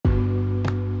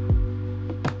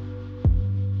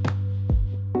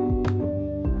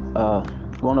Uh,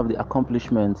 One of the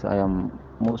accomplishments I am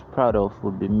most proud of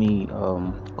would be me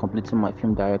completing my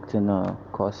film directing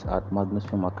course at Magnus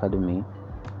Film Academy.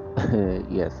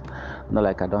 Yes, not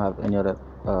like I don't have any other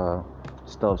uh,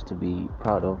 stuffs to be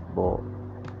proud of, but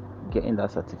getting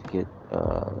that certificate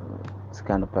is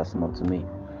kind of personal to me.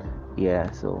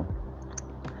 Yeah, so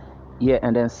yeah,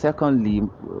 and then secondly,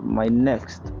 my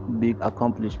next big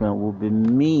accomplishment will be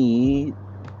me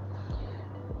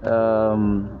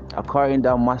acquiring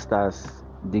that master's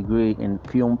degree in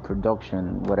film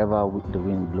production, whatever the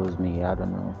wind blows me, I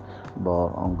don't know. But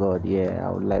on God, yeah,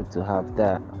 I would like to have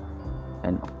that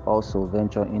and also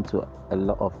venture into a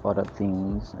lot of other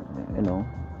things, you know.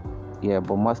 Yeah,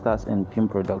 but master's in film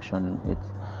production,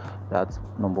 that's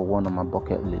number one on my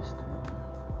bucket list,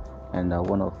 and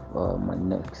one of my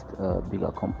next big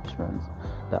accomplishments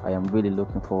that I am really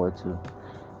looking forward to.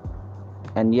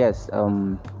 And yes,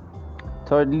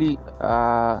 thirdly,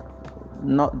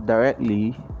 not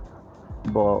directly,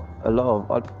 but a lot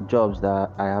of jobs that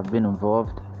I have been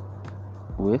involved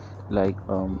with, like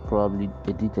probably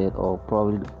edited or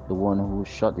probably the one who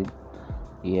shot it.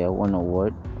 Yeah, one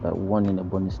award, one in a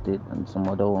bonus state, and some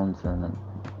other ones, and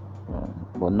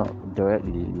but not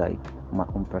directly like my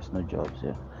own personal jobs.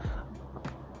 Yeah.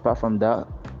 Apart from that,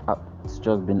 it's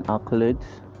just been accolades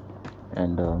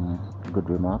and good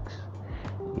remarks.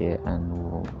 Yeah, and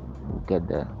we'll get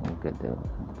there. We'll get there.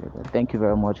 We'll get there. Thank you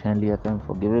very much, Henley FM,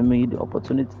 for giving me the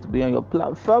opportunity to be on your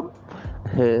platform.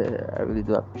 I really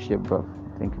do appreciate, bro.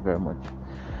 Thank you very much.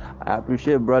 I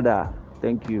appreciate, brother.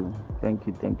 Thank you. Thank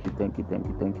you. Thank you. Thank you. Thank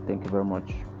you. Thank you. Thank you very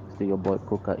much. Stay your boy,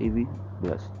 Koka Ivy.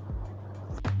 Bless.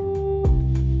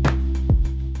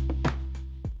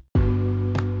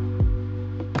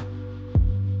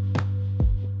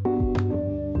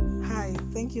 Hi,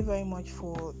 thank you very much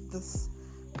for this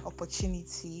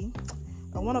opportunity.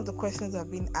 One of the questions I've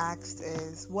been asked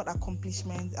is, what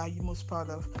accomplishment are you most proud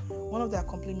of? One of the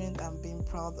accomplishments I'm being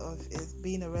proud of is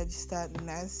being a registered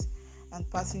nurse and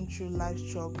passing through life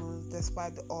struggles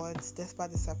despite the odds,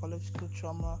 despite the psychological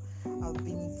trauma I've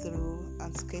been through,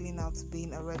 and scaling out to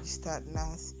being a registered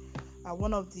nurse.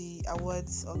 One of the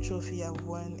awards or trophy I've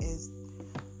won is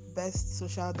Best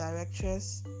Social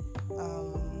Directress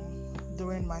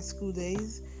during my school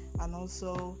days, and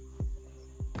also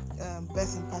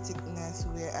Best Empathic Nurse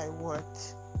where I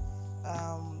worked.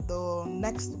 The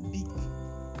next big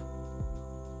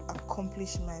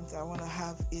accomplishment I want to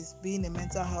have is being a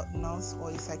mental health nurse or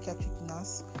a psychiatric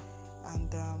nurse,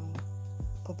 and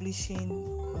publishing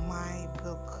my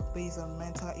book based on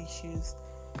mental issues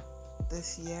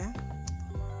this year,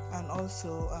 and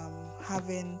also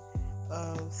having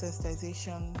a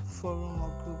sensitization forum or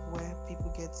group where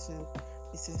people get to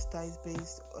be sensitized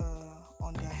based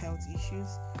on their health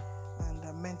issues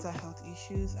and mental health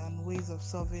issues and ways of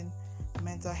solving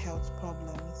mental health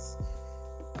problems.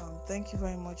 Thank you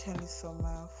very much, Henry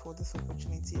Sommer, for this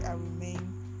opportunity. I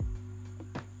remain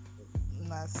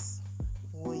Nas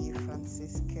Woye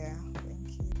Francisca.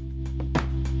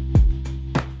 Thank you.